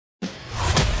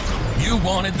You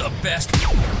wanted the best.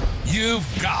 You've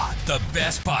got the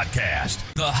best podcast,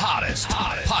 the hottest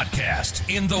podcast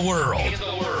in the world.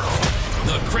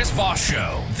 The Chris Voss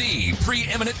Show, the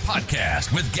preeminent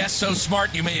podcast with guests so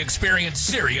smart you may experience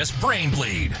serious brain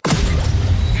bleed.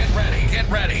 Get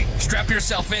ready. Strap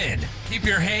yourself in. Keep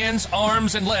your hands,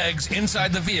 arms, and legs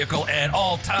inside the vehicle at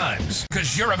all times,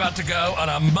 because you're about to go on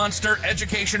a monster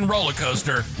education roller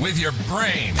coaster with your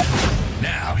brain.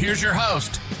 Now, here's your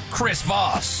host, Chris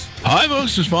Voss. Hi,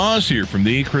 folks. It's Voss here from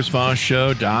the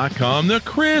ChrisVossShow.com, the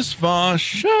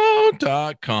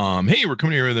ChrisVossShow.com. Hey, we're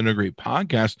coming here with another great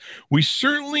podcast. We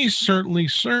certainly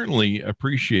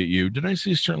appreciate you. Did I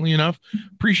say certainly enough?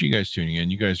 Appreciate you guys tuning in.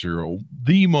 You guys are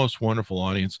the most wonderful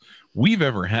audience we've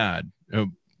ever had.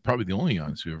 Probably the only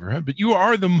audience we've ever had, but you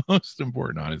are the most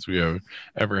important audience we have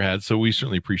ever had. So we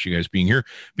certainly appreciate you guys being here.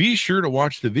 Be sure to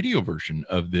watch the video version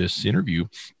of this interview.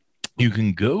 You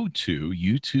can go to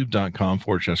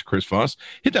youtube.com/Chris Voss,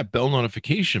 hit that bell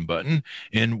notification button,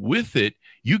 and with it,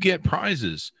 you get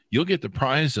prizes. You'll get the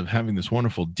prize of having this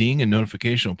wonderful ding and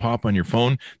notification will pop on your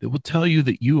phone that will tell you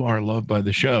that you are loved by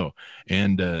the show.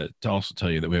 And to also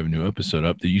tell you that we have a new episode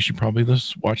up that you should probably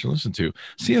watch and listen to.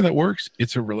 See how that works?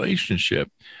 It's a relationship,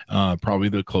 probably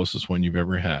the closest one you've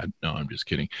ever had. No, I'm just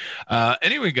kidding.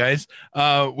 Anyway, guys, we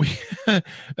go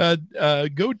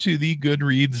to the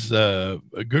Goodreads,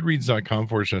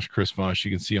 goodreads.com/Chris Voss.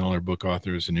 You can see all our book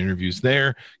authors and interviews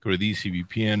there. Go to the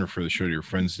CVPN, refer the show to your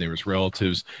friends, neighbors,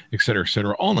 relatives, etc.,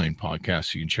 all 9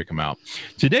 podcasts. You can check them out.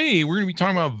 Today, we're going to be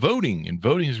talking about voting, and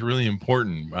voting is really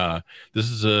important. This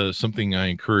is something I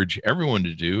encourage everyone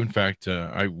to do. In fact,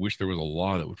 I wish there was a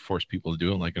law that would force people to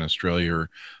do it, like in Australia, or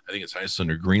I think it's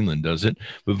Iceland or Greenland does it.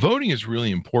 But voting is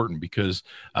really important because,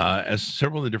 as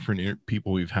several of the different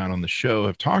people we've had on the show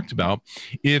have talked about,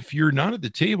 if you're not at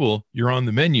the table, you're on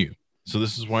the menu. So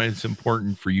this is why it's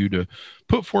important for you to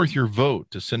put forth your vote,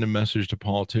 to send a message to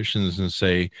politicians and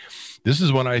say, this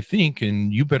is what I think,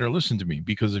 and you better listen to me.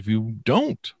 Because if you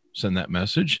don't send that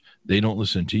message, they don't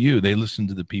listen to you. They listen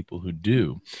to the people who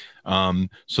do.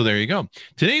 So there you go.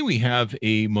 Today we have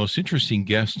a most interesting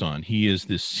guest on. He is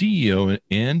the CEO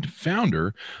and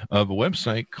founder of a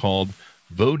website called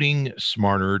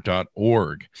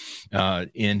votingsmarter.org.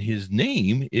 And his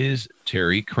name is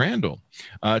Terry Crandall.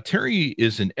 Terry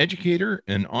is an educator,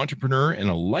 an entrepreneur, and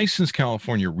a licensed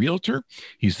California realtor.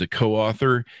 He's the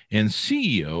co-author and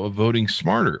CEO of Voting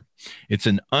Smarter. It's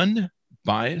an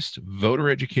unbiased voter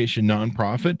education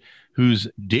nonprofit whose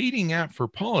dating app for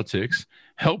politics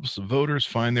helps voters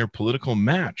find their political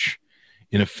match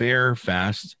in a fair,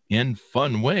 fast, and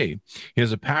fun way. He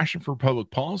has a passion for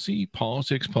public policy,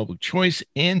 politics, public choice,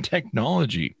 and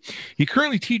technology. He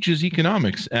currently teaches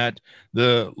economics at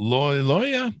the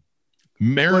Loyola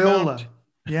Marymount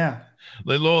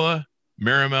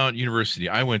University.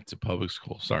 I went to public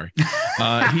school, sorry.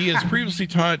 He has previously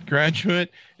taught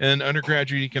graduate and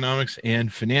undergraduate economics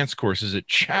and finance courses at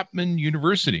Chapman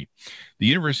University, the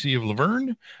University of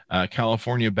Laverne,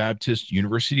 California Baptist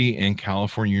University, and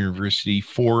California University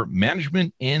for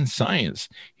Management and Science.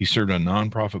 He served on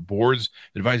nonprofit boards,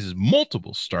 advises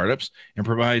multiple startups, and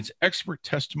provides expert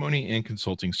testimony and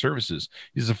consulting services.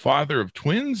 He's the father of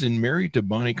twins and married to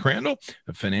Bonnie Crandall,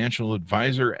 a financial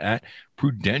advisor at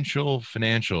Prudential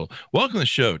Financial. Welcome to the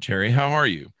show, Terry. How are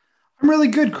you? I'm really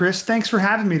good, Chris. Thanks for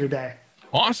having me today.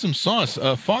 Awesome sauce.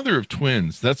 Father of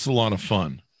twins. That's a lot of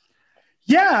fun.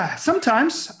 Yeah,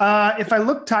 sometimes. If I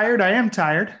look tired, I am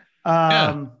tired.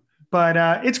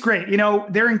 But it's great. You know,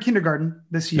 they're in kindergarten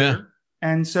this year. Yeah.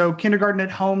 And so kindergarten at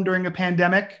home during a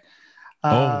pandemic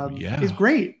is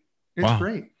great. It's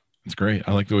great. It's great.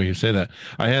 I like the way you say that.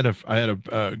 I had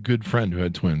a good friend who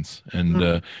had twins, and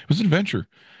it was an adventure.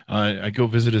 I go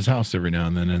visit his house every now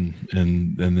and then,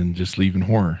 and then just leave in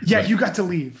horror. Yeah, but you got to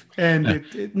leave, and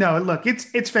look,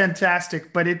 it's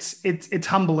fantastic, but it's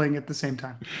humbling at the same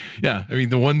time. Yeah, I mean,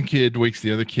 the one kid wakes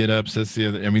the other kid up, sets the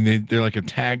other. I mean, they're like a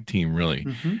tag team, really.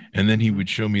 Mm-hmm. And then he would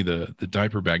show me the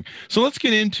diaper bag. So let's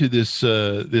get into this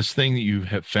this thing that you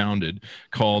have founded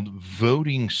called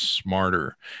Voting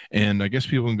Smarter, and I guess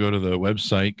people can go to the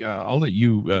website. I'll let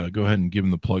you go ahead and give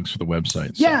them the plugs for the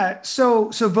website. Yeah,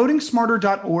 so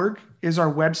votingsmarter.org is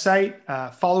our website.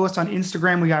 Follow us on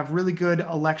Instagram. We have really good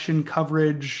election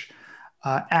coverage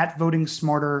at Voting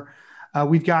Smarter.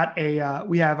 We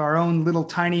have our own little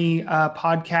tiny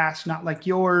podcast, not like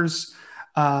yours,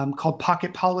 called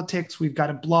Pocket Politics. We've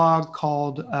got a blog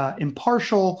called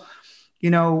Impartial. You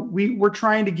know, we're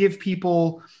trying to give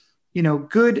people,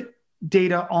 good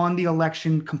data on the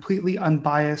election, completely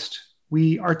unbiased.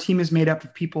 Our team is made up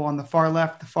of people on the far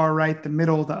left, the far right, the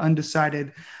middle, the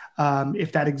undecided.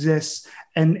 if that exists.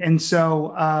 And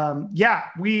so, yeah,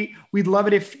 we'd love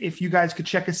it if you guys could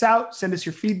check us out, send us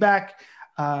your feedback,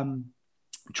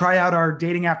 try out our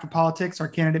dating app for politics, our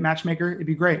candidate matchmaker. It'd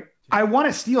be great. I want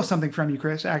to steal something from you,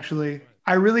 Chris, actually.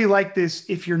 I really like this.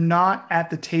 If you're not at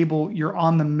the table, you're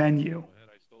on the menu.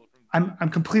 I'm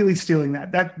completely stealing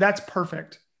that. That's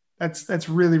perfect. That's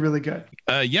really, really good.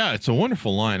 Yeah, it's a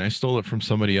wonderful line. I stole it from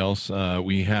somebody else.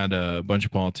 We had a bunch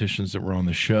of politicians that were on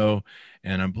the show,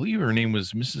 and I believe her name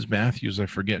was Mrs. Matthews. I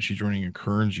forget. She's running in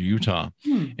Kearns, Utah,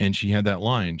 and she had that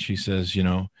line. She says,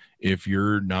 if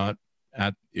you're not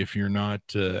at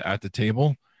the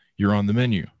table, you're on the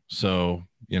menu. So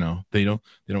they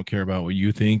don't care about what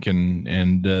you think,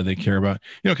 and they care about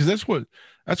because that's what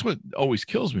always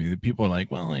kills me. That people are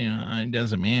like, well, it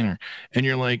doesn't matter, and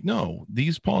you're like, no,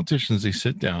 these politicians, they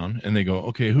sit down and they go,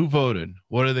 okay, who voted?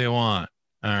 What do they want?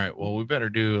 All right, well, we better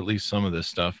do at least some of this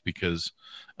stuff because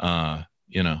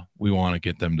we want to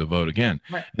get them to vote again.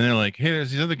 Right. And they're like, hey,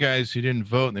 there's these other guys who didn't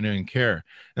vote and they didn't care.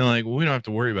 And they're like, well, we don't have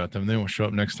to worry about them. They won't show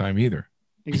up next time either.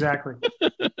 Exactly.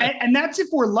 and that's if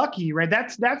we're lucky, right?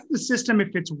 That's the system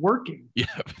if it's working. Yeah.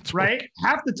 Right. Working.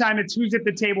 Half the time it's who's at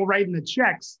the table writing the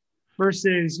checks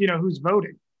versus, who's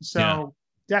voting. So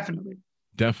Definitely.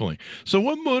 So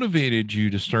what motivated you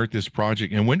to start this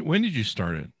project, and when did you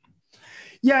start it?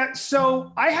 Yeah.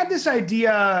 So I had this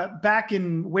idea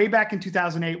way back in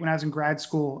 2008 when I was in grad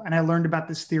school, and I learned about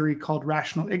this theory called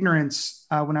rational ignorance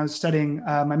when I was studying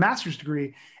my master's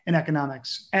degree in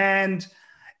economics. And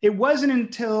it wasn't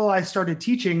until I started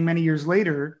teaching many years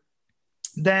later,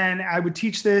 then I would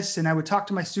teach this and I would talk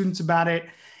to my students about it.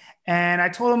 And I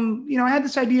told them, I had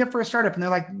this idea for a startup, and they're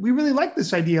like, we really like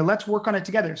this idea. Let's work on it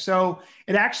together. So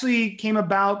it actually came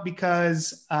about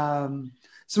because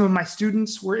some of my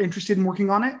students were interested in working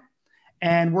on it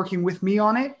and working with me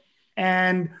on it.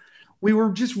 And we were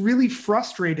just really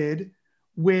frustrated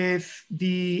with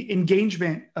the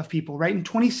engagement of people, right? In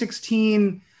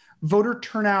 2016, voter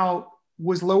turnout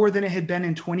was lower than it had been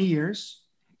in 20 years,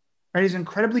 right? It's an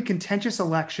incredibly contentious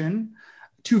election,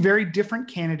 two very different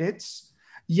candidates,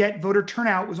 yet voter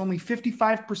turnout was only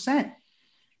 55%,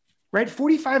 right?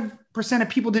 45% of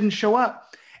people didn't show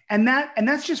up. And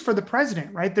that's just for the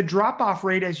president, right? The drop-off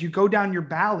rate as you go down your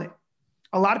ballot,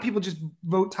 a lot of people just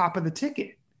vote top of the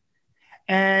ticket.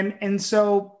 And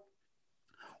so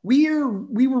we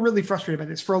were really frustrated by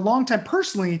this for a long time.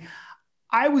 Personally,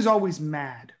 I was always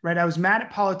mad, right? I was mad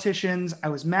at politicians. I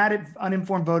was mad at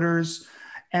uninformed voters.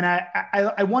 And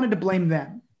I wanted to blame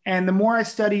them. And the more I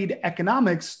studied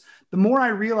economics, the more I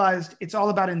realized it's all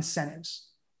about incentives,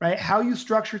 right? How you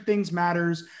structure things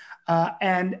matters.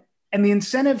 And the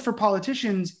incentive for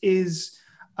politicians is,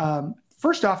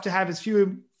 first off, to have as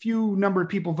few number of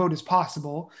people vote as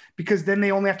possible, because then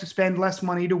they only have to spend less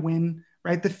money to win,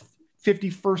 right? The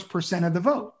 51st% of the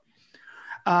vote.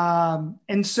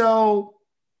 And so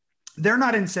they're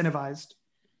not incentivized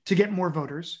to get more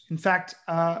voters. In fact,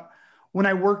 when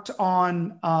I worked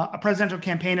on a presidential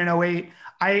campaign in 2008,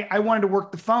 I wanted to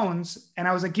work the phones, and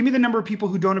I was like, give me the number of people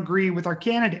who don't agree with our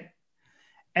candidate.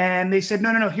 And they said,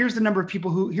 no, here's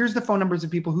the phone numbers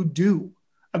of people who do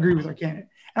agree with our candidate.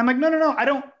 And I'm like,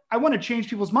 no, I want to change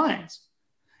people's minds.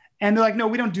 And they're like, no,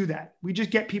 we don't do that. We just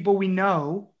get people we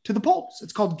know to the polls.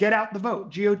 It's called Get Out the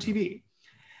Vote, GOTV.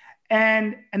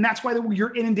 And that's why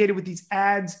you're inundated with these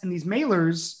ads and these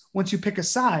mailers once you pick a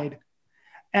side.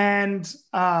 And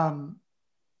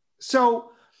so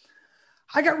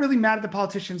I got really mad at the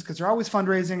politicians because they're always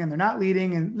fundraising and they're not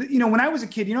leading. And, when I was a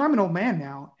kid, I'm an old man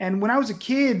now. And when I was a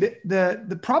kid,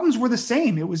 the problems were the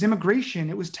same. It was immigration.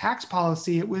 It was tax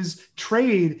policy. It was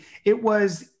trade. It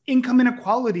was income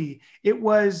inequality. It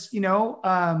was,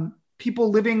 people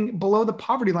living below the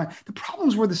poverty line. The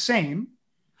problems were the same.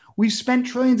 We've spent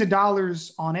trillions of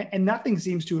dollars on it and nothing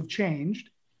seems to have changed.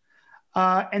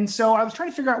 And so I was trying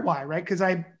to figure out why, right? Because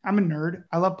I'm a nerd.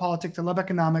 I love politics. I love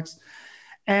economics.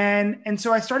 And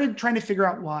so I started trying to figure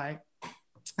out why.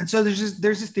 And so there's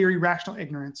this theory, rational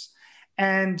ignorance.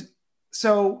 And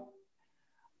so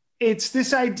it's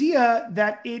this idea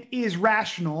that it is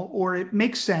rational, or it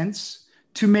makes sense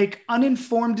to make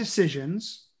uninformed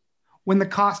decisions when the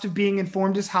cost of being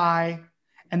informed is high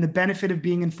and the benefit of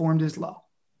being informed is low.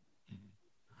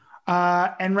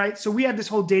 So we have this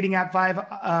whole dating app vibe.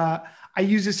 I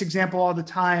use this example all the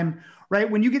time, right?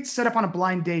 When you get set up on a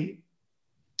blind date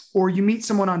or you meet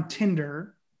someone on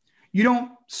Tinder, you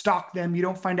don't stalk them. You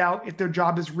don't find out if their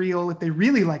job is real, if they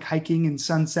really like hiking and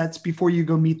sunsets before you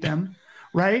go meet them,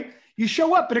 right? You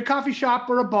show up at a coffee shop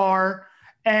or a bar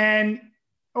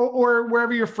or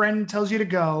wherever your friend tells you to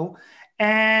go,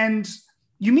 and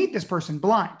you meet this person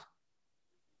blind.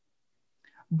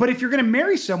 But if you're going to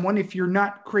marry someone, if you're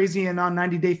not crazy and on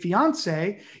 90-day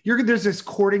fiance, there's this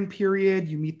courting period.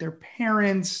 You meet their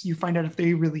parents. You find out if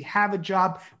they really have a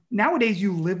job. Nowadays,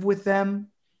 you live with them,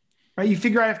 right? You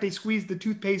figure out if they squeeze the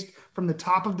toothpaste from the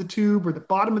top of the tube or the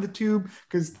bottom of the tube,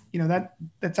 because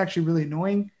that's actually really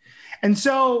annoying. And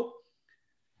so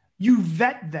you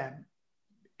vet them,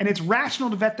 and it's rational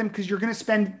to vet them because you're going to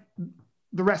spend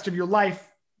the rest of your life,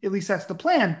 at least that's the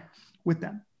plan, with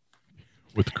them.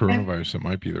 With coronavirus, it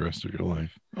might be the rest of your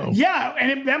life. Oh. Yeah,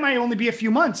 and that might only be a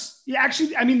few months. Yeah,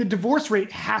 actually, I mean, the divorce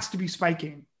rate has to be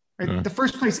spiking. Right? The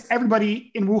first place everybody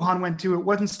in Wuhan went to, it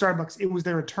wasn't Starbucks, it was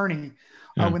their attorney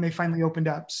when they finally opened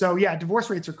up. So yeah, divorce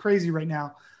rates are crazy right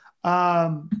now.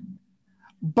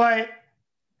 But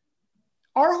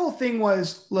our whole thing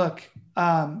was, look,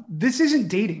 this isn't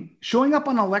dating. Showing up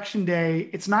on election day,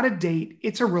 it's not a date,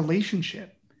 it's a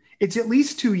relationship. It's at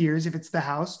least 2 years if it's the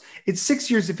House. It's 6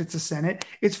 years if it's the Senate.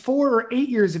 It's 4 or 8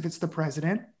 years if it's the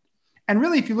president. And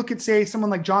really, if you look at, say,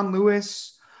 someone like John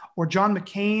Lewis or John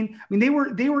McCain, I mean,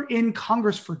 they were in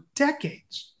Congress for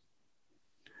decades,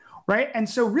 right? And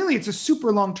so really, it's a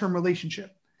super long-term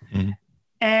relationship. Mm-hmm.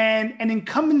 And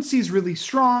incumbency is really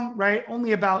strong, right?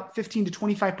 Only about 15 to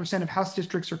 25% of House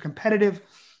districts are competitive.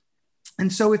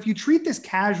 And so if you treat this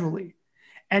casually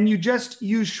and you just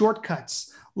use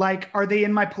shortcuts, like, are they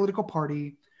in my political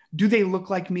party? Do they look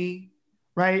like me?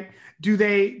 Right? Are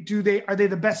they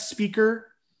the best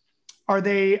speaker? Are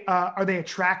they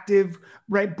attractive?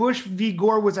 Right? Bush v.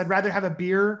 Gore was, I'd rather have a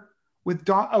beer with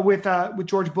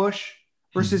George Bush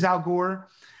versus Al Gore.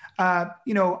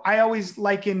 I always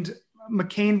likened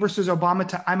McCain versus Obama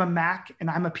to I'm a Mac and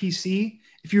I'm a PC.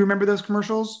 If you remember those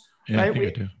commercials, yeah, right? I think I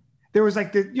do. There was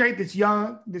like this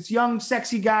young,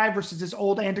 sexy guy versus this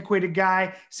old, antiquated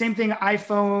guy. Same thing,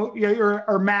 iPhone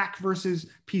or Mac versus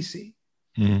PC,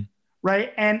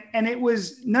 right? And it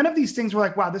was, none of these things were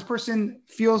like, wow, this person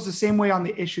feels the same way on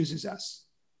the issues as us.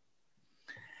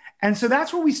 And so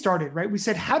that's where we started, right? We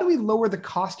said, how do we lower the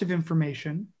cost of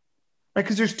information, right?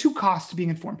 Because there's two costs to being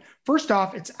informed. First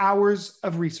off, it's hours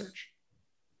of research.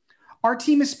 Our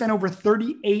team has spent over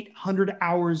 3,800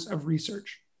 hours of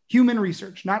research. Human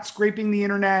research, not scraping the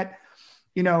internet,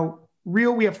 we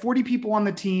have 40 people on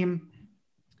the team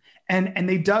and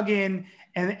they dug in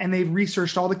and they've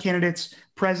researched all the candidates,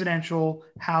 presidential,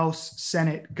 House,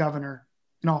 Senate, governor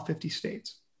in all 50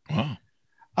 states. Wow.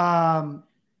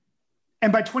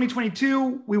 And by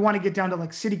 2022, we want to get down to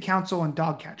like city council and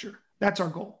dog catcher. That's our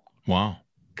goal. Wow.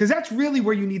 Because that's really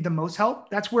where you need the most help.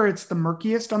 That's where it's the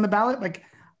murkiest on the ballot. Like,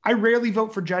 I rarely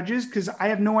vote for judges because I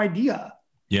have no idea.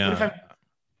 Yeah. What if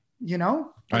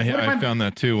I found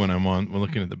that too when we're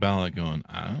looking at the ballot going,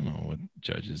 I don't know what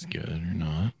judge is good or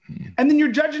not. And then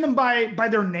you're judging them by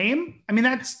their name. I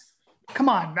mean, come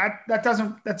on,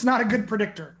 that's not a good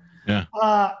predictor. Yeah.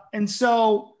 And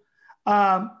so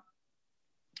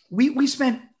we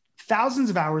spent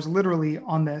thousands of hours literally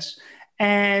on this.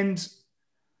 And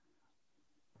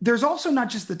there's also not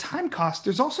just the time cost,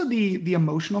 there's also the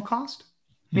emotional cost.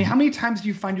 I mean, how many times do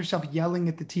you find yourself yelling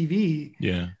at the TV?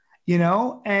 Yeah.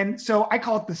 And so I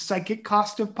call it the psychic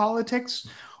cost of politics,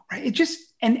 right? It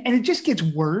just gets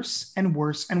worse and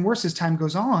worse and worse as time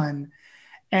goes on.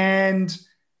 And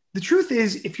the truth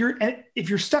is, if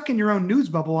you're stuck in your own news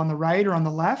bubble on the right or on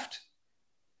the left,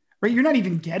 right, you're not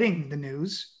even getting the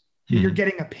news. You're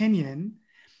getting opinion.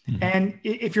 And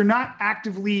if you're not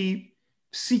actively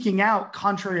seeking out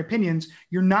contrary opinions,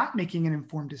 you're not making an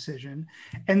informed decision.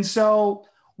 And so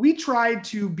we tried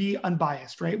to be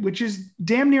unbiased, right? Which is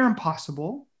damn near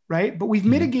impossible, right? But we've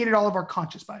mitigated all of our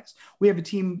conscious bias. We have a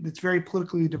team that's very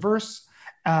politically diverse,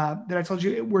 that I told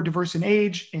you we're diverse in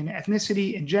age, in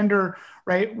ethnicity, in gender,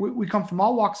 right? We come from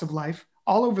all walks of life,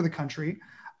 all over the country.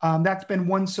 That's been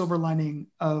one silver lining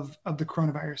of the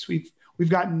coronavirus. We've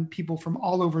gotten people from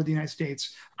all over the United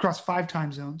States across 5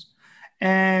 time zones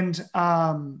and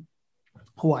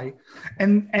Hawaii.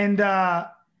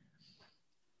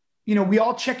 We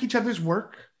all check each other's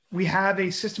work. We have a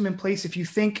system in place. If you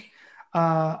think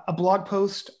a blog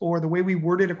post or the way we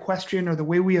worded a question or the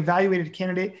way we evaluated a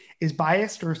candidate is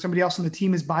biased or somebody else on the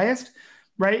team is biased,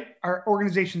 right? Our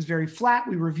organization is very flat.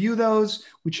 We review those.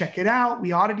 We check it out.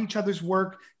 We audit each other's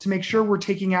work to make sure we're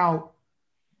taking out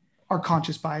our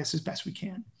conscious bias as best we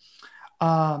can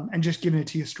and just giving it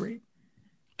to you straight.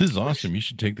 This is awesome. You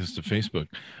should take this to Facebook.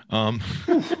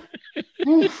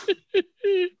 Oof.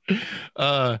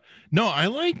 No, I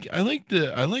like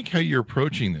how you're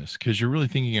approaching this, because you're really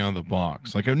thinking out of the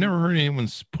box. Like, I've never heard anyone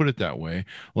put it that way.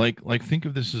 Like think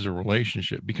of this as a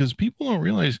relationship, because people don't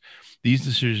realize these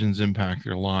decisions impact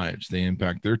their lives. They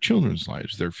impact their children's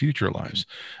lives, their future lives.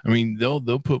 I mean,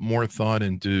 they'll put more thought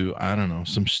into, I don't know,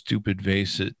 some stupid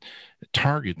vase at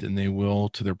Target than they will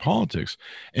to their politics.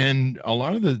 And a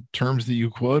lot of the terms that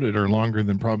you quoted are longer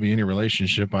than probably any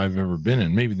relationship I've ever been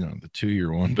in. Maybe not the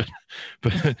 2-year one,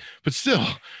 but still,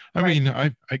 I mean,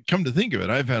 I come to think of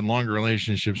it, I've had longer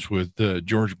relationships with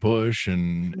George Bush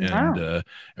and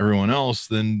everyone else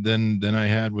than I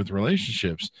had with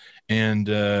relationships. And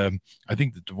I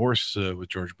think the divorce with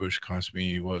George Bush cost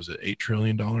me, what was it, $8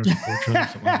 trillion, $4 trillion,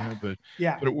 something like that. But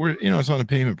yeah, but it's on a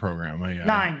payment program.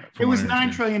 Nine. It was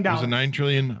 $9 trillion. Was it $9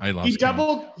 trillion? I lost. He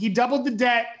doubled the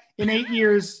debt in 8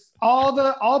 years.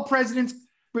 All presidents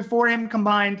before him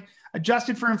combined,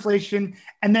 adjusted for inflation,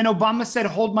 and then Obama said,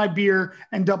 "Hold my beer,"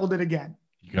 and doubled it again.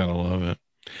 You gotta love it.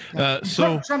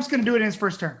 Trump's going to do it in his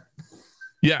first term.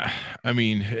 Yeah, I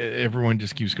mean, everyone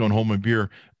just keeps going, "Hold my beer."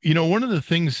 One of the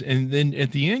things, and then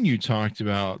at the end, you talked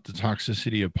about the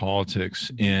toxicity of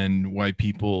politics and why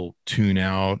people tune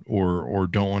out or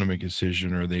don't want to make a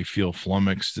decision, or they feel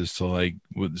flummoxed as to, like,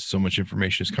 with so much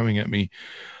information is coming at me.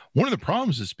 One of the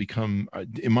problems has become,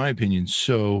 in my opinion,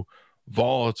 so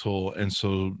volatile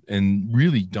and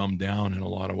really dumbed down in a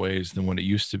lot of ways than what it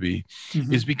used to be,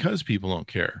 is because people don't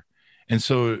care. And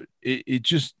so it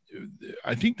just,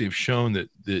 I think they've shown that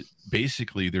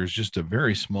basically there's just a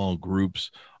very small groups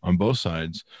on both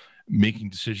sides making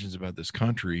decisions about this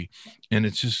country, and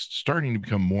it's just starting to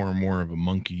become more and more of a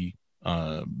monkey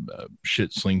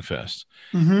shit sling fest.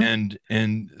 And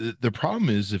the problem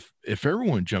is, if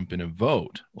everyone jump in and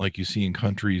vote, like you see in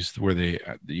countries where they,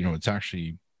 it's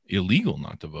actually illegal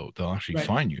not to vote, they'll actually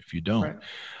fine you if you don't.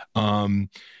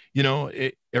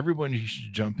 Everybody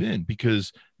should jump in,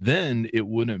 because then it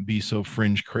wouldn't be so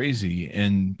fringe crazy,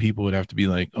 and people would have to be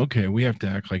like, okay, we have to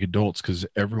act like adults because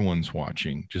everyone's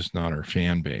watching, just not our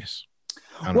fan base.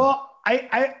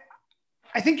 I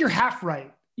think you're half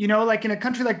right. Like in a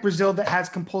country like Brazil that has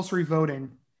compulsory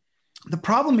voting, the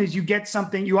problem is you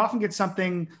often get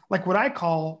something like what we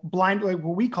call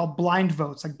blind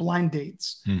votes, like blind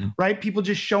dates, right? People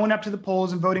just showing up to the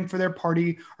polls and voting for their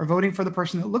party or voting for the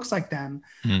person that looks like them.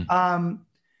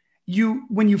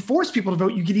 When you force people to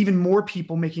vote, you get even more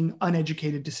people making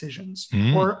uneducated decisions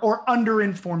or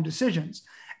underinformed decisions.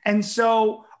 And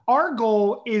so our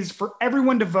goal is for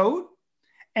everyone to vote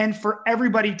and for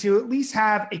everybody to at least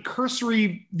have a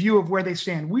cursory view of where they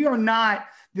stand. We are not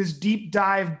this deep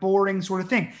dive, boring sort of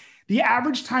thing. The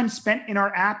average time spent in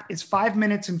our app is 5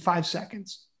 minutes and 5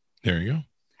 seconds. There you go.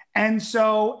 And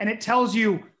it tells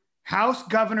you House,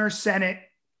 Governor, Senate,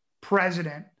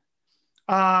 President.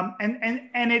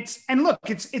 It's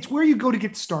where you go to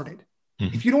get started.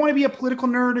 If you don't want to be a political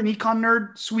nerd, an econ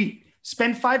nerd, sweet.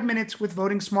 Spend 5 minutes with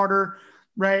Voting Smarter,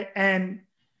 right? And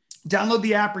download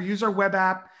the app or use our web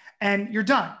app, and you're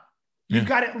done. You've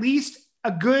got at least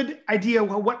a good idea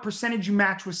what percentage you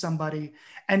match with somebody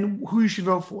and who you should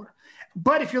vote for.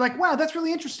 But if you're like, wow, that's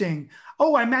really interesting.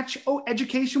 Oh, I match. Oh,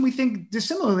 education, we think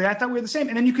dissimilarly. I thought we were the same.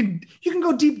 And then you can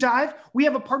go deep dive. We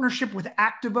have a partnership with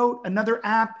ActiVote, another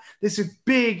app. This is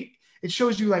big. It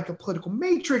shows you like a political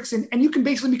matrix, and you can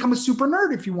basically become a super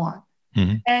nerd if you want.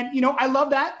 And, I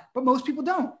love that, but most people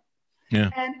don't.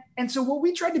 Yeah. And so what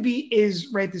we tried to be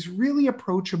is, right, this really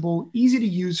approachable, easy to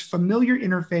use, familiar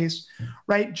interface,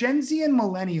 right? Gen Z and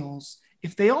millennials,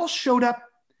 if they all showed up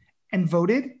and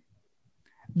voted,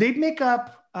 they'd make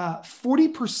up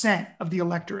 40% of the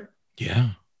electorate. Yeah.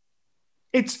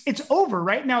 It's over,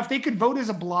 right? Now, if they could vote as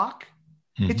a block,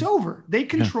 it's over. They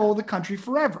control the country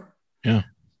forever. Yeah.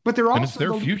 But they're also— and it's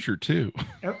their future too.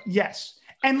 Yes.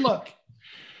 And look,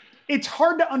 it's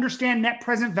hard to understand net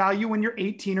present value when you're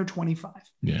 18 or 25.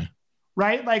 Yeah.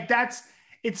 Right? Like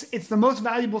it's the most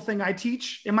valuable thing I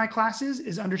teach in my classes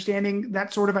is understanding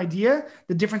that sort of idea,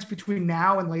 the difference between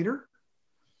now and later,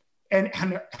 and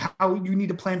how you need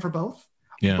to plan for both.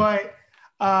 Yeah. But,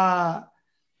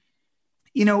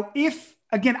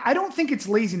 again, I don't think it's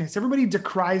laziness. Everybody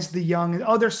decries the young.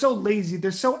 Oh, they're so lazy.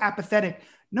 They're so apathetic.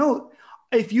 No,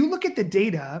 if you look at the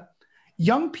data,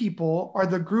 young people are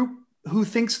the group who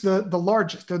thinks the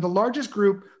largest. They're the largest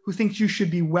group who thinks you should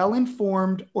be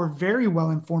well-informed or very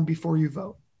well-informed before you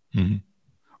vote.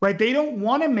 Right? They don't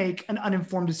want to make an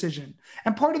uninformed decision.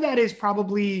 And part of that is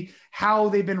probably how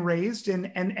they've been raised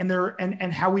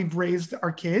and how we've raised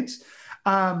our kids.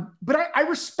 But I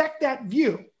respect that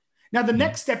view. Now, the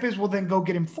next step is, well, then go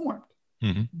get informed.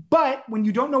 But when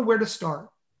you don't know where to start,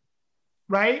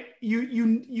 right?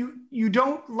 You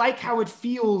don't like how it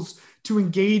feels to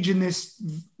engage in this,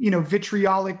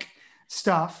 vitriolic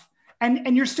stuff.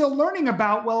 And you're still learning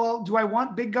about, well, do I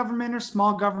want big government or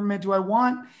small government? Do I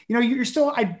want, you're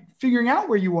still figuring out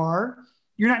where you are.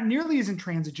 You're not nearly as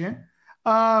intransigent,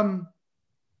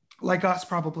 like us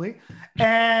probably.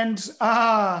 And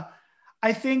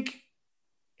I think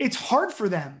it's hard for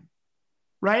them,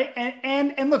 right?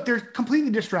 And look, they're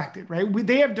completely distracted, right?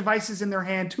 They have devices in their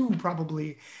hand too,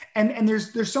 probably. And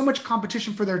there's so much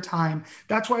competition for their time.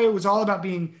 That's why it was all about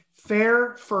being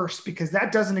fair first, because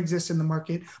that doesn't exist in the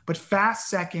market, but fast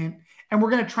second. And we're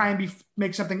going to try and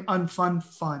make something unfun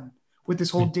fun with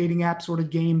this whole dating app sort of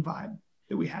game vibe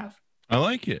that we have. I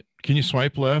like it. Can you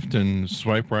swipe left and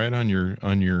swipe right on your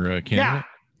candidate? Yeah.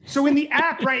 So in the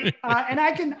app, right, and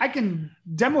I can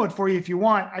demo it for you if you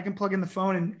want. I can plug in the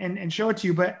phone and show it to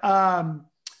you. But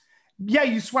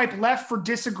you swipe left for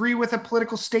disagree with a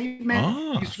political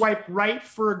statement. You swipe right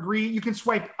for agree. You can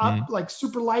swipe up like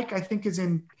super like, I think is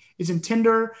in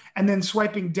Tinder, and then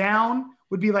swiping down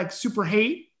would be like super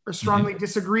hate or strongly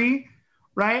disagree,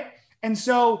 right? And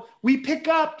so we pick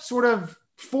up sort of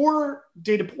 4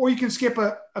 data, or you can skip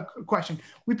a question.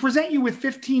 We present you with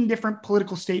 15 different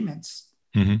political statements.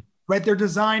 Right? They're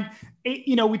designed,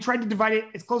 we tried to divide it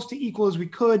as close to equal as we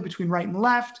could between right and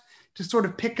left to sort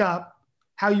of pick up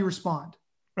how you respond,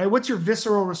 right? What's your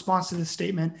visceral response to this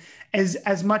statement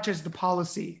as much as the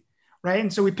policy, right?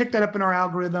 And so we pick that up in our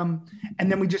algorithm, and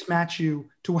then we just match you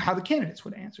to how the candidates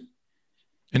would answer.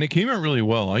 And it came out really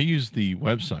well. I used the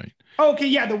website. Oh, okay,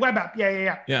 yeah, the web app.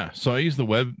 Yeah. Yeah, so I used the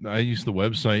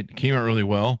website. It came out really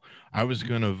well. I was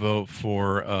going to vote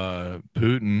for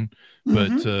Putin,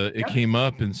 but it came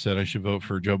up and said I should vote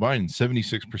for Joe Biden,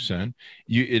 76%.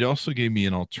 It also gave me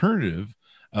an alternative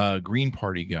Green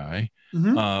Party guy,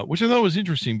 which I thought was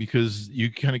interesting because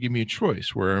you kind of give me a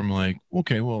choice where I'm like,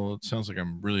 okay, well, it sounds like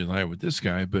I'm really in line with this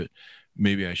guy, but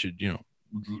maybe I should,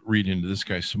 read into this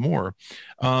guy some more.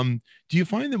 Do you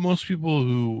find that most people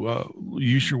who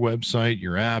use your website,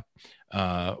 your app,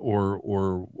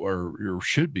 or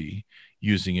should be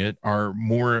using it are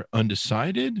more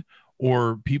undecided,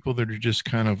 or people that are just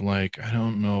kind of like, I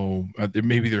don't know,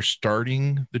 maybe they're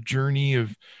starting the journey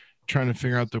of trying to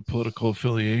figure out their political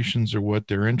affiliations or what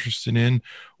they're interested in,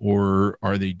 or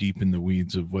are they deep in the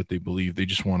weeds of what they believe? They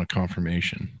just want a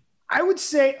confirmation. I would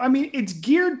say, it's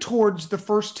geared towards the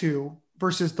first two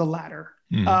versus the latter.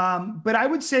 But I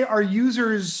would say our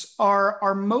users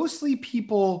are mostly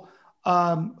people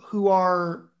who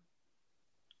are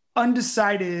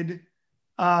undecided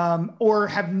or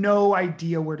have no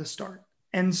idea where to start.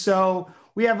 And so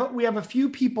we have a few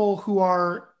people who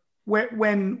are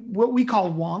when what we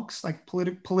call wonks, like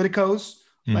politicos,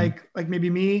 like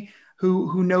maybe me,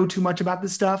 who know too much about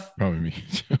this stuff. Probably me.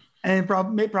 And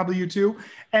probably you too.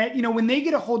 And when they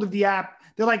get a hold of the app,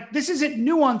 they're like, this isn't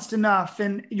nuanced enough.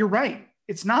 And you're right,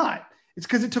 it's not. It's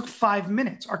because it took 5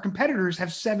 minutes. Our competitors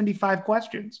have 75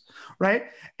 questions, right?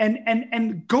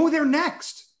 And go there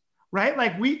next, right?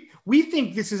 Like we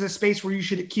think this is a space where you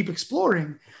should keep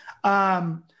exploring,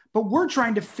 but we're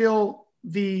trying to fill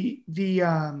the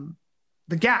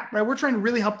gap, right? We're trying to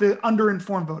really help the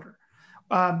underinformed voter.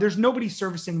 There's nobody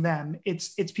servicing them.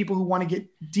 It's people who want to get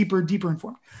deeper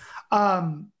informed.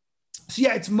 So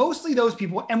yeah, it's mostly those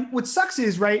people. And what sucks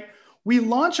is, right, we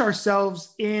launch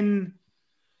ourselves in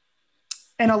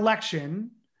an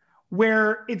election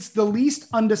where it's the least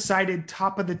undecided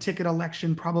top of the ticket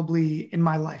election probably in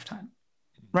my lifetime,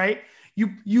 right?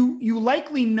 You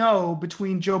likely know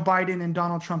between Joe Biden and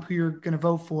Donald Trump who you're going to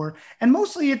vote for. And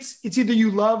mostly it's either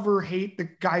you love or hate the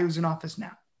guy who's in office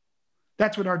now.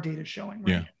 That's what our data is showing, right?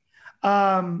 Yeah.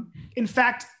 In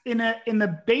fact, in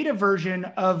the beta version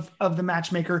of the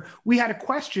matchmaker, we had a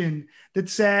question that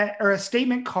said, or a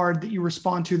statement card that you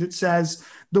respond to that says,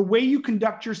 the way you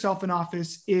conduct yourself in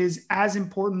office is as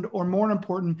important or more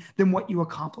important than what you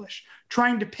accomplish.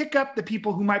 Trying to pick up the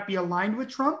people who might be aligned with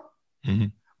Trump,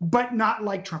 but not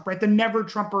like Trump, right? The never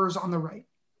Trumpers on the right.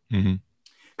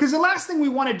 Because the last thing we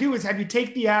want to do is have you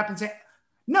take the app and say,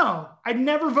 no, I'd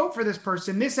never vote for this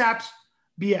person. This app's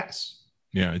BS.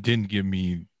 Yeah, it didn't give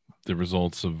me the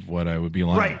results of what I would be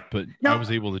like, right. But I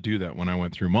was able to do that when I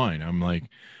went through mine. I'm like,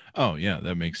 oh yeah,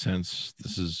 that makes sense.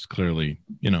 This is clearly,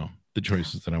 the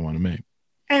choices that I want to make.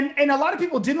 And a lot of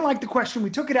people didn't like the question. We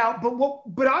took it out,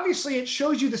 but obviously it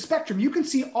shows you the spectrum. You can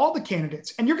see all the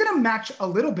candidates, and you're going to match a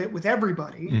little bit with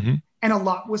everybody and a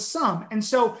lot with some. And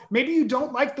so maybe you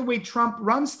don't like the way Trump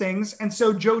runs things, and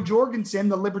so Joe Jorgensen,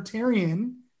 the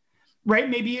libertarian, right,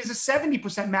 maybe is a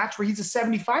 70% match where he's a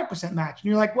 75% match. And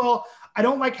you're like, well, I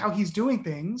don't like how he's doing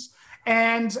things.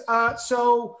 And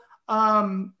so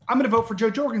I'm going to vote for Joe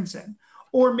Jorgensen.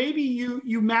 Or maybe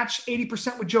you match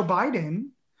 80% with Joe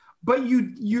Biden, but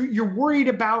you're worried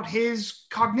about his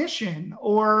cognition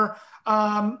or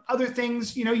other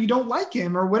things, you don't like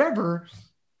him or whatever.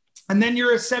 And then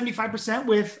you're a 75%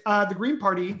 with the Green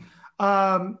Party.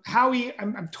 Howie,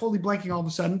 I'm totally blanking all of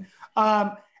a sudden.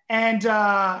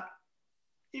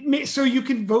 So you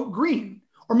can vote Green.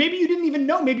 Or maybe you didn't even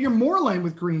know. Maybe you're more aligned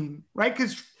with Green, right?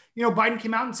 Because, Biden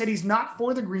came out and said he's not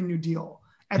for the Green New Deal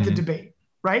at the debate,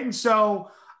 right? And so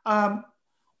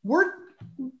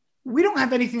we don't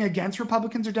have anything against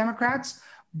Republicans or Democrats,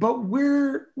 but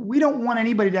we don't want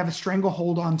anybody to have a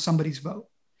stranglehold on somebody's vote.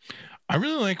 I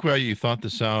really like how you thought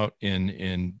this out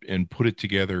and put it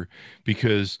together,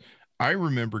 because I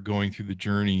remember going through the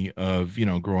journey of,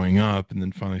 growing up and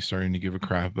then finally starting to give a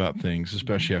crap about things,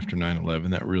 especially after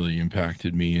 9/11. That really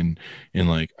impacted me and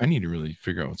like, I need to really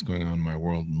figure out what's going on in my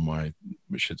world and why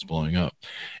shit's blowing up.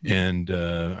 And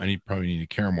I probably need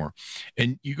to care more.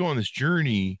 And you go on this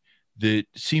journey that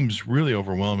seems really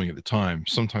overwhelming at the time.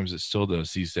 Sometimes it still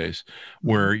does these days,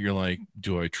 where you're like,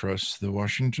 do I trust the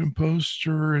Washington Post,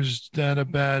 or is that a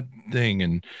bad thing?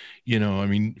 And,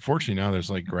 fortunately now there's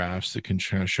like graphs that can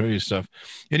kind of show you stuff.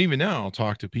 And even now I'll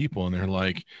talk to people and they're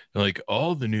like,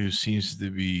 all the news seems to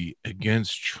be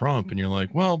against Trump. And you're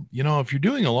like, well, if you're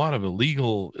doing a lot of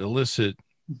illegal, illicit,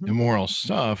 immoral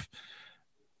stuff,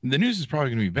 the news is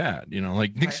probably going to be bad.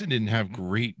 Nixon didn't have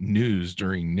great news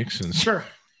during Nixon's. Sure.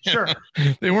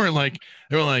 They were like,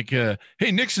 hey,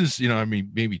 Nixon's,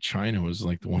 maybe China was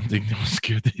like the one thing that was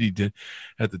good that he did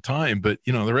at the time. But,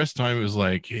 the rest of the time it was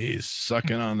like, hey, he's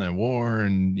sucking on that war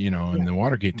and, and the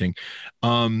Watergate thing.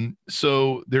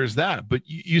 So there's that. But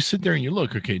you sit there and you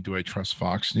look, okay, do I trust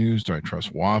Fox News? Do I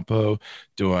trust WAPO?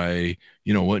 Do I,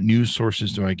 what news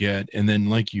sources do I get? And then,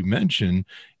 like you mentioned,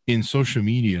 in social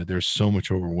media, there's so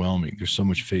much overwhelming. There's so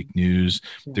much fake news.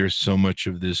 There's so much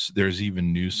of this. There's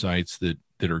even news sites that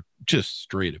are just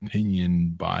straight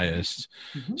opinion biased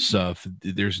stuff.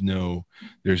 There's no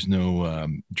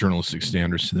journalistic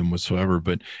standards to them whatsoever,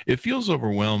 but it feels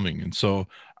overwhelming. And so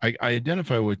I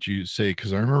identify what you say,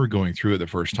 because I remember going through it the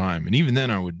first time. And even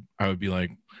then I would be like,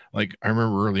 I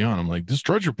remember early on, I'm like, this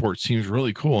Drudge Report seems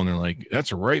really cool. And they're like,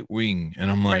 that's a right wing.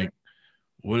 And I'm like,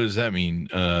 what does that mean?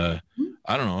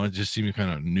 I don't know. It just seemed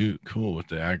kind of cool with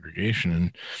the aggregation,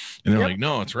 and they're like,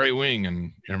 no, it's right wing,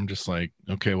 and I'm just like,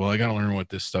 okay, well, I got to learn what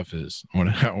this stuff is,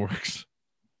 how it works.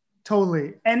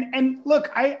 Totally. And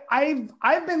look,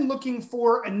 I've been looking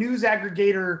for a news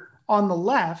aggregator on the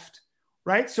left,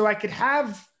 right? So I could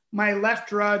have my left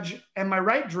Drudge and my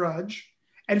right Drudge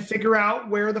and figure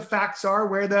out where the facts are,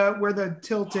 where the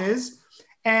tilt is,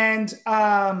 and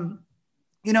our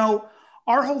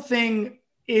whole thing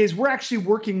is we're actually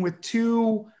working with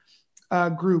two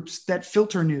groups that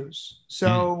filter news.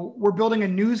 So we're building a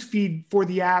news feed for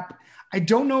the app. I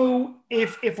don't know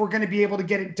if we're going to be able to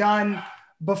get it done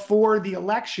before the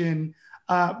election,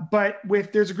 but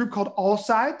there's a group called All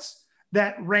Sides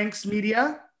that ranks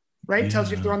media, right? Tells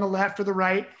you if they're on the left or the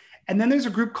right. And then there's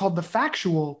a group called The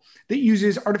Factual that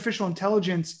uses artificial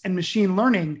intelligence and machine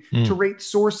learning to rate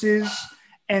sources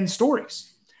and stories.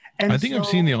 And I think I've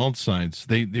seen the alt sides.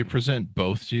 They present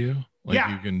both to you.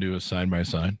 You can do a side by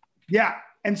side. Yeah.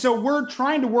 And so we're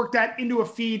trying to work that into a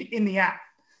feed in the app.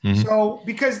 So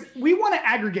because we want to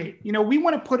aggregate, we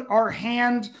want to put our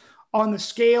hand on the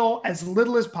scale as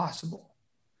little as possible.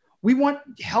 We want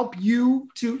to help you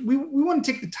we want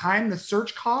to take the time, the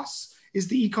search costs is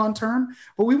the econ term,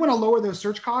 but we want to lower those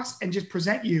search costs and just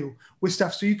present you with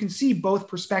stuff so you can see both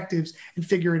perspectives and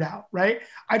figure it out, right?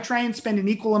 I try and spend an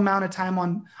equal amount of time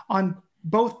on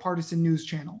both partisan news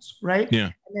channels, right? Yeah.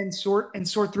 And then sort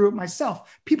through it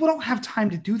myself. People don't have time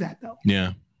to do that though.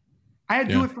 Yeah. I had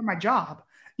to do it for my job.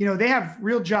 They have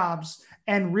real jobs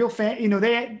and real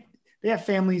they have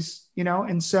families,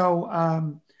 and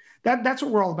so that's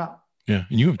what we're all about. Yeah.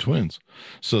 And you have twins.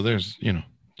 So there's,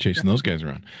 chasing those guys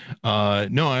around.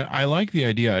 No, I like the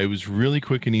idea. It was really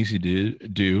quick and easy to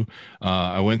do.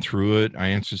 I went through it. I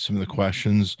answered some of the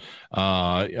questions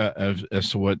as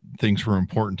to what things were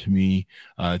important to me.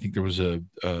 I think there was a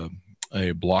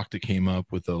block that came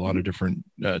up with a lot of different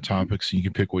topics. So you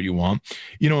can pick what you want.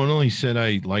 It only said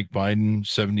I like Biden.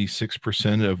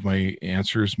 76% of my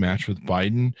answers match with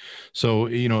Biden. So,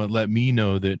 it let me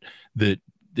know that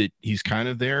that he's kind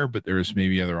of there, but there's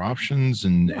maybe other options.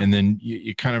 And then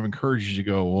you kind of encourage you to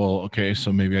go, well, okay,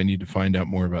 so maybe I need to find out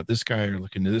more about this guy or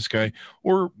look into this guy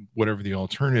or whatever the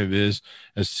alternative is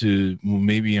as to, well,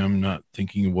 maybe I'm not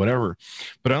thinking of whatever.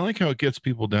 But I like how it gets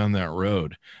people down that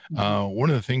road. One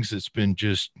of the things that's been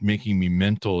just making me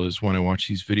mental is when I watch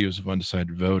these videos of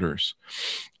undecided voters.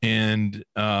 And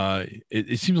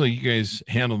it seems like you guys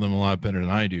handle them a lot better than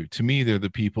I do. To me, they're the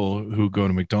people who go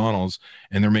to McDonald's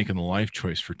and they're making the life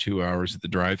choice for 2 hours at the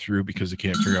drive-through because they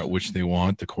can't figure out which they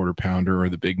want, the Quarter Pounder or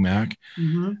the Big Mac.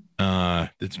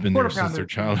 That's been there since their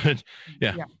childhood.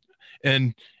 Yeah.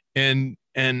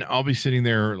 And I'll be sitting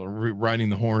there riding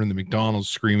the horn in the McDonald's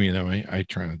screaming at them. I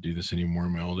try not to do this anymore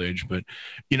in my old age, but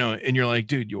and you're like,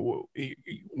 dude,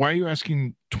 why are you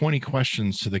asking 20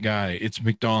 questions to the guy? It's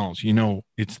McDonald's,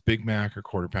 it's Big Mac or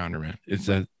Quarter Pounder, man. It's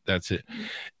that's it.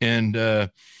 And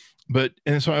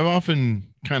so I've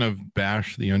often kind of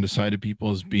bashed the undecided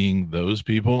people as being those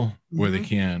people where they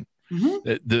can't,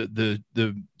 the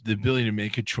ability to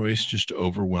make a choice just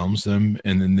overwhelms them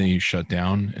and then they shut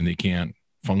down and they can't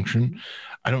function.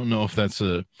 I don't know if is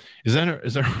that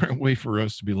a right way for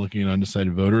us to be looking at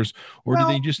undecided voters, or do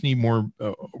they just need more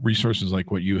resources like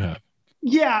what you have?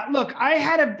 Yeah, look,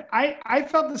 I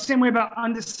felt the same way about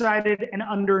undecided and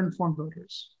underinformed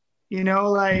voters.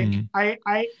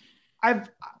 I've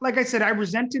like I said, I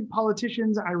resented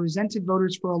politicians, I resented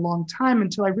voters for a long time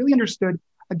until I really understood.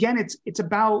 Again, it's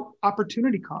about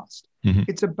opportunity cost.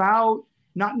 It's about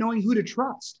not knowing who to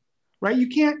trust, right? You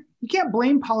can't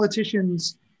blame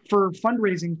politicians for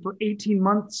fundraising for 18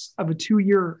 months of a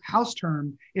 2-year House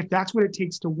term if that's what it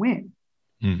takes to win.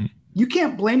 You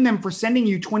can't blame them for sending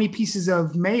you 20 pieces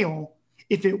of mail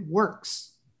if it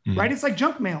works, right? It's like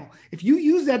junk mail. If you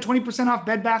use that 20% off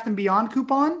Bed Bath & Beyond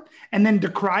coupon and then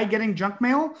decry getting junk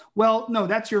mail, well, no,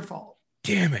 that's your fault.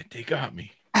 Damn it, they got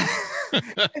me.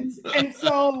 and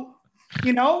so,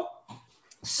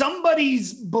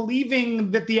 somebody's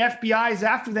believing that the FBI is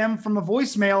after them from a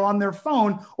voicemail on their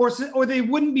phone, or they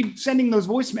wouldn't be sending those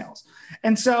voicemails.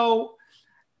 And so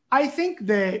I think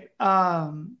that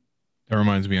that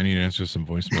reminds me, I need to answer some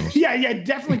voicemails. yeah,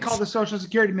 definitely call the Social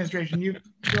Security Administration. You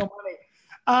throw money.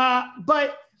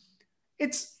 But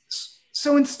it's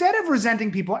so instead of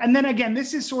resenting people, and then again,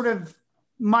 this is sort of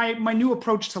my new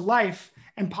approach to life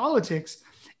and politics,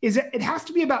 is that it has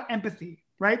to be about empathy,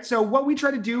 right? So what we try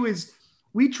to do is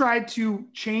we tried to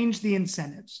change the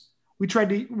incentives. We tried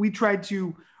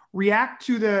to react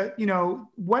to the,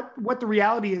 what the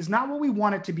reality is, not what we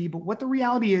want it to be, but what the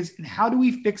reality is, and how do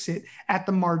we fix it at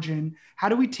the margin? How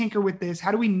do we tinker with this?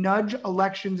 How do we nudge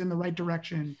elections in the right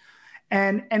direction?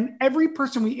 And every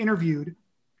person we interviewed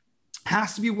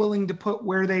has to be willing to put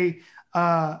where they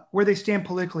stand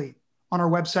politically on our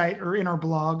website or in our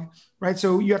blog, right?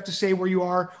 So you have to say where you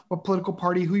are, what political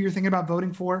party, who you're thinking about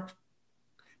voting for,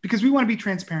 because we want to be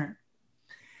transparent.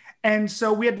 And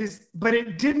so we had this, but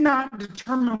it did not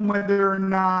determine whether or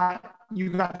not you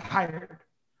got hired,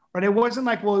 right? It wasn't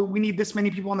like, well, we need this many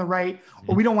people on the right,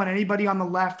 or we don't want anybody on the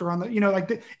left or on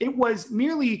the, it was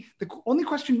merely the only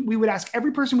question we would ask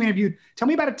every person we interviewed. Tell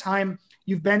me about a time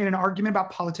you've been in an argument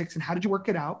about politics and how did you work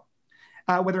it out?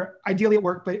 Whether ideally at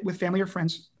work, but with family or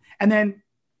friends. And then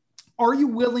are you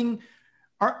willing,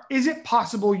 is it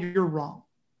possible you're wrong?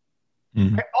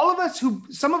 Right?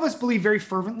 Some of us believe very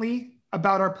fervently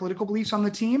about our political beliefs on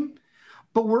the team,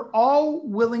 but we're all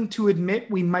willing to admit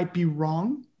we might be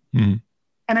wrong. And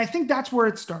I think that's where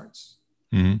it starts,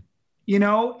 and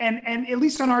at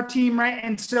least on our team, right?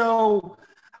 And so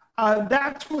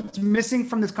that's what's missing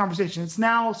from this conversation. It's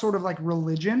now sort of like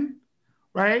religion,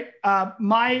 right?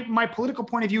 My political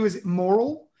point of view is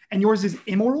moral and yours is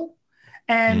immoral.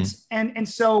 And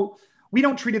so we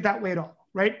don't treat it that way at all,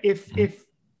 right?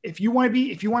 If you want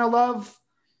to love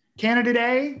candidate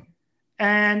A,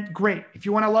 and great. If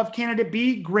you want to love candidate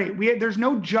B, great. There's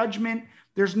no judgment.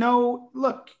 There's no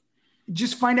look.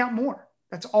 Just find out more.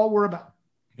 That's all we're about.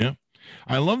 Yeah,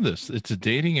 I love this. It's a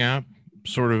dating app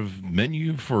sort of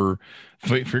menu for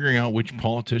figuring out which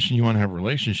politician you want to have a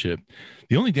relationship.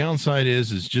 The only downside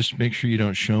is just make sure you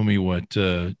don't show me what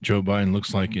Joe Biden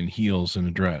looks like in heels and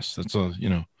a dress. That's all.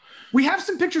 We have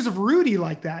some pictures of Rudy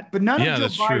like that, but none of Joe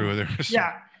that's Biden. True.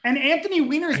 Yeah, and Anthony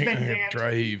Weiner's been banned.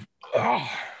 Drive. Oh.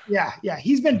 Yeah.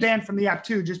 He's been banned from the app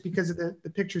too, just because of the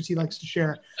pictures he likes to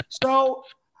share. So,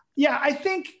 yeah, I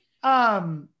think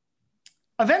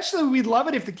eventually we'd love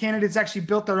it if the candidates actually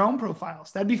built their own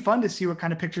profiles. That'd be fun to see what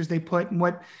kind of pictures they put and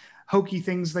what hokey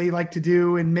things they like to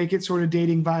do and make it sort of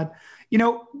dating vibe.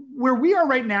 Where we are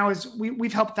right now is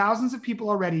we've helped thousands of people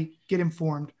already get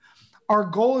informed. Our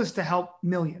goal is to help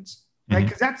millions. right?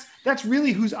 Because that's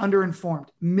really who's underinformed.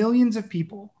 Millions of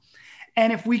people.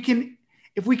 And if we can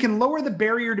lower the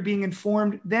barrier to being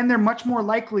informed, then they're much more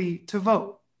likely to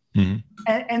vote.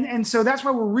 And so that's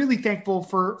why we're really thankful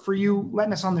for you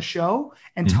letting us on the show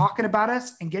and talking about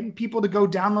us and getting people to go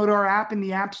download our app in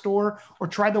the App Store or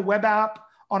try the web app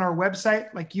on our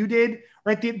website like you did,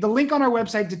 right? The link on our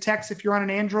website detects if you're on an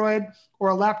Android or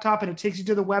a laptop, and it takes you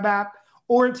to the web app,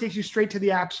 or it takes you straight to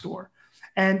the App Store.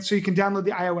 And so you can download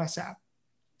the iOS app.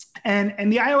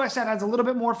 And the iOS app has a little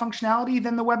bit more functionality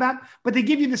than the web app, but they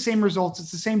give you the same results.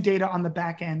 It's the same data on the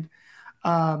back end.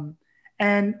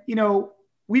 And, you know,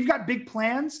 we've got big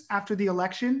plans after the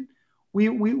election.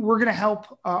 We're going to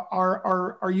help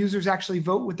our users actually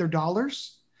vote with their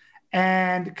dollars.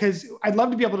 And because I'd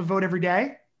love to be able to vote every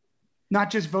day, not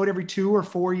just vote every 2 or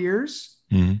 4 years.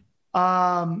 And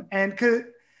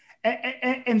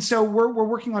so we're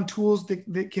working on tools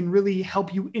that can really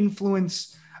help you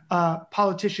influence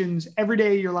politicians every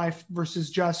day of your life versus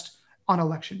just on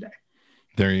election day.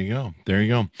 There you go. There you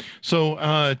go.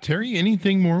 So, Terry,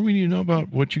 anything more we need to know about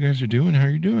what you guys are doing, how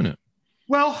you're doing it?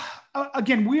 Well,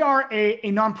 again, we are a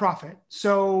nonprofit.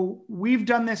 So we've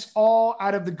done this all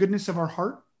out of the goodness of our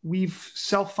heart. We've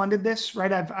self-funded this,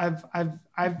 right?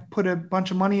 I've put a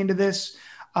bunch of money into this.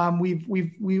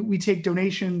 We take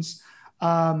donations.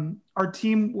 Our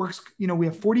team works, you know, we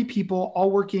have 40 people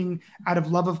all working out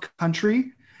of love of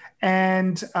country.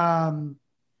 And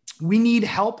we need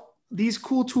help. These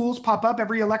cool tools pop up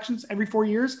every 4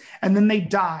 years, and then they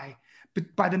die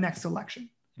by the next election.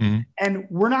 And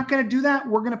we're not going to do that.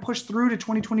 We're going to push through to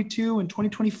 2022 and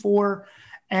 2024.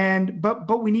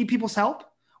 But we need people's help.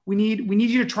 We need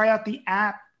you to try out the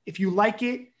app. If you like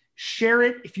it, share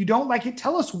it. If you don't like it,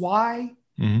 tell us why.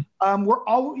 We're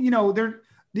all, you know,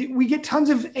 we get tons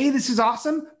of, hey, this is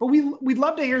awesome, but we'd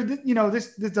love to hear that, you know,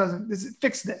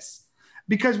 fix this,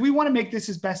 because we want to make this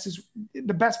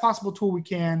the best possible tool we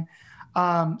can.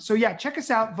 So yeah, check us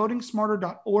out,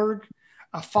 votingsmarter.org.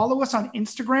 Follow us on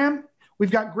Instagram.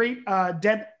 We've got great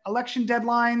election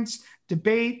deadlines,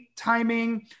 debate,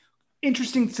 timing,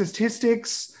 interesting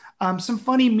statistics, some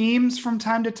funny memes from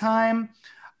time to time.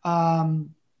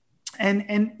 And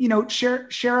you know,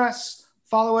 share us,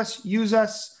 follow us, use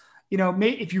us. You know,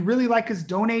 if you really like us,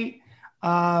 donate,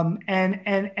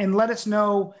 and let us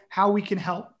know how we can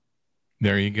help.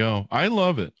 There you go. I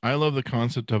love it. I love the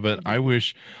concept of it. I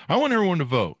want everyone to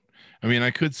vote. I mean,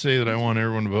 I could say that I want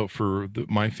everyone to vote for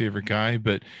my favorite guy,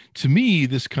 but to me,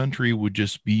 this country would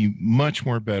just be much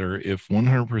more better if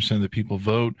 100% of the people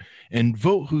vote, and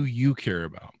vote who you care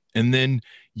about. And then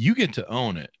you get to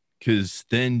own it, because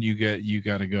then you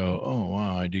got to go, oh,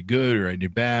 wow, I did good, or I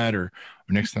did bad, or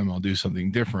next time I'll do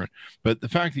something different. But the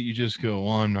fact that you just go,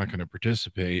 well, I'm not going to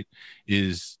participate,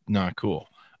 is not cool.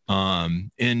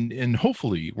 And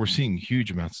hopefully we're seeing huge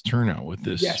amounts of turnout with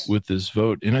this, with this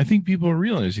vote. And I think people are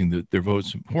realizing that their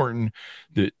vote's important,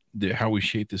 that how we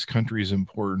shape this country is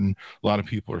important. A lot of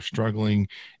people are struggling,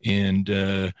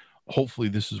 and hopefully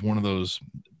this is one of those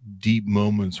deep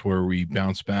moments where we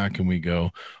bounce back and we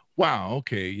go, wow,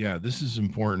 okay, yeah, this is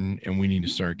important, and we need to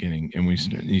start giving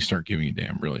a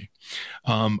damn, really.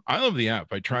 I love the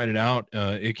app. I tried it out.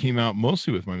 It came out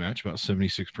mostly with my match, about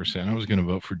 76%. I was going to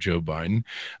vote for Joe Biden,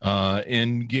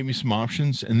 and gave me some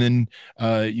options. And then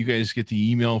you guys get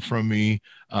the email from me,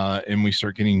 and we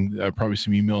start getting probably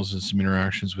some emails and some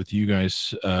interactions with you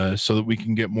guys, so that we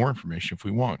can get more information if we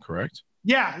want, correct?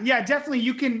 Yeah, definitely.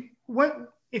 You can,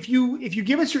 if you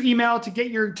give us your email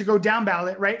to go down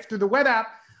ballot, right, through the web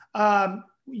app,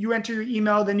 you enter your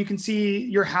email, then you can see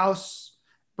your House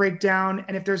breakdown.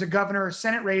 And if there's a governor or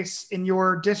Senate race in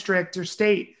your district or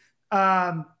state,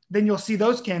 then you'll see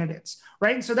those candidates,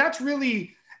 right? And so that's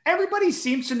really, everybody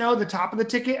seems to know the top of the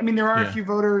ticket. I mean, there are a few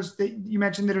voters that you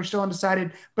mentioned that are still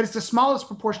undecided, but it's the smallest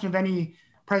proportion of any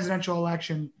presidential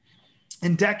election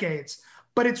in decades.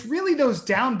 But it's really those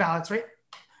down ballots, right?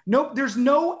 Nope, there's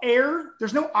no air,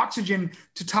 there's no oxygen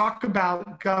to talk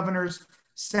about governors,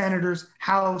 senators,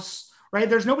 House, right?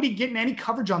 There's nobody getting any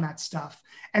coverage on that stuff.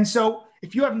 And so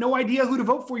if you have no idea who to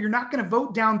vote for, you're not going to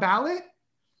vote down ballot.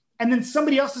 And then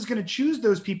somebody else is going to choose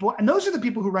those people. And those are the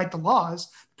people who write the laws.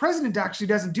 The president actually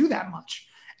doesn't do that much.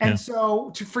 And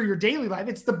so for your daily life,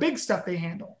 it's the big stuff they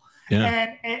handle.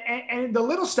 And the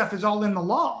little stuff is all in the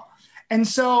law. And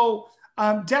so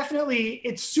definitely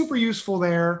it's super useful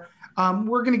there.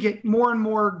 We're going to get more and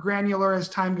more granular as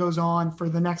time goes on for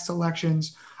the next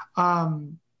elections.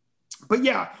 But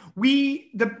yeah,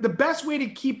 the best way to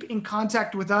keep in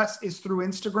contact with us is through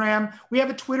Instagram. We have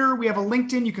a Twitter, we have a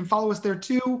LinkedIn. You can follow us there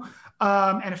too,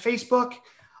 and a Facebook.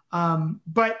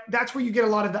 But that's where you get a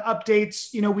lot of the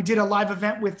updates. You know, we did a live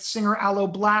event with singer Aloe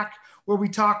Black, where we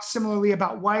talk similarly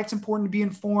about why it's important to be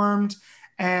informed.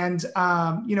 And,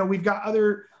 we've got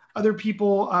other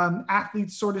people,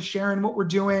 athletes sort of sharing what we're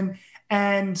doing.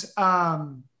 And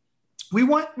we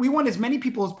want as many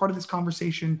people as part of this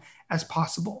conversation as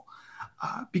possible,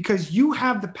 because you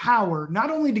have the power not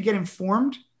only to get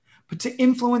informed, but to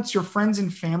influence your friends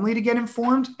and family to get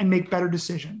informed and make better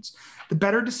decisions. The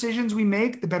better decisions we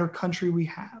make, the better country we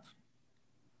have.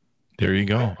 There you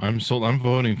go. I'm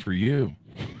voting for you.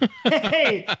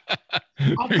 Hey,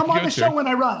 I'll come on the show when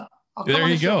I run. There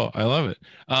you go. I love it.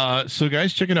 So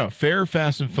guys, check it out. Fair,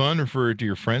 fast, and fun. Refer it to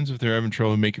your friends if they're having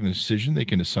trouble making the decision. They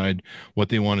can decide what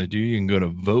they want to do. You can go to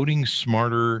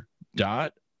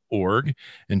votingsmarter.org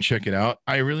and check it out.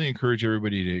 I really encourage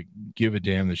everybody to give a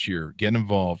damn this year. Get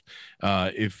involved.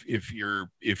 If you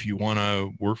want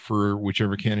to work for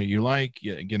whichever candidate you like,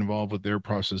 get involved with their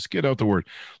process. Get out the word.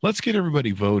 Let's get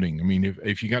everybody voting. I mean,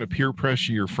 if you got to peer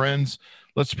pressure your friends,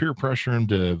 let's peer pressure them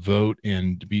to vote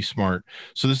and to be smart.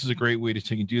 So this is a great way to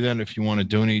take and do that. And if you want to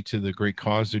donate to the great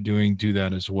cause they're doing, do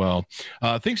that as well.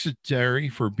 Thanks to Terry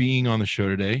for being on the show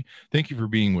today. Thank you for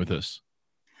being with us.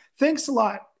 Thanks a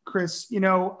lot, Chris. We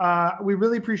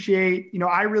really appreciate,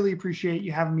 I really appreciate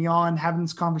you having me on, having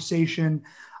this conversation.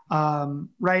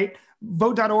 Right.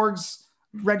 Vote.org's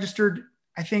registered,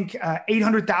 I think,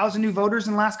 800,000 new voters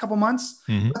in the last couple months.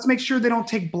 Mm-hmm. Let's make sure they don't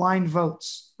take blind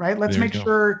votes, right? Let's make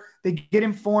sure they get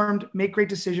informed, make great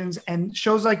decisions, and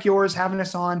shows like yours, having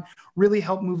us on, really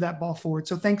help move that ball forward.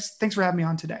 So thanks for having me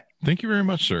on today. Thank you very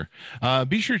much, sir.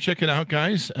 Be sure to check it out,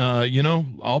 guys.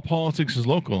 All politics is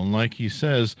local. And like he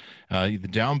says, the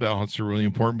down ballots are really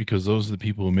important because those are the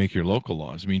people who make your local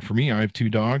laws. I mean, for me, I have 2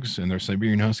 dogs and they're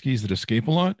Siberian Huskies that escape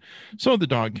a lot. So the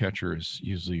dog catcher is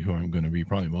usually who I'm going to be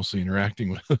probably mostly interacting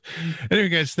with. Anyway,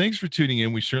 guys, thanks for tuning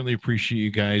in. We certainly appreciate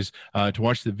you guys. To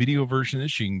watch the video version of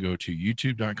this, you can go to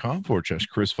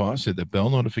youtube.com/Chris Voss, hit the bell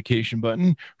notification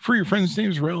button for your friends,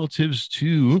 names, relatives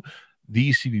to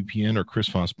the CBPN or Chris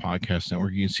Voss Podcast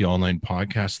Network. You can see all 9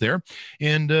 podcasts there.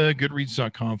 And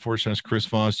goodreads.com/Chris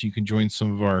Voss. You can join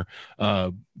some of our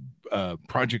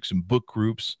projects and book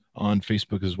groups on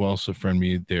Facebook as well. So friend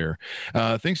me there.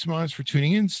 Thanks so much for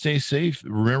tuning in. Stay safe.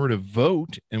 Remember to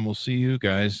vote, and we'll see you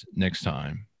guys next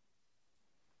time.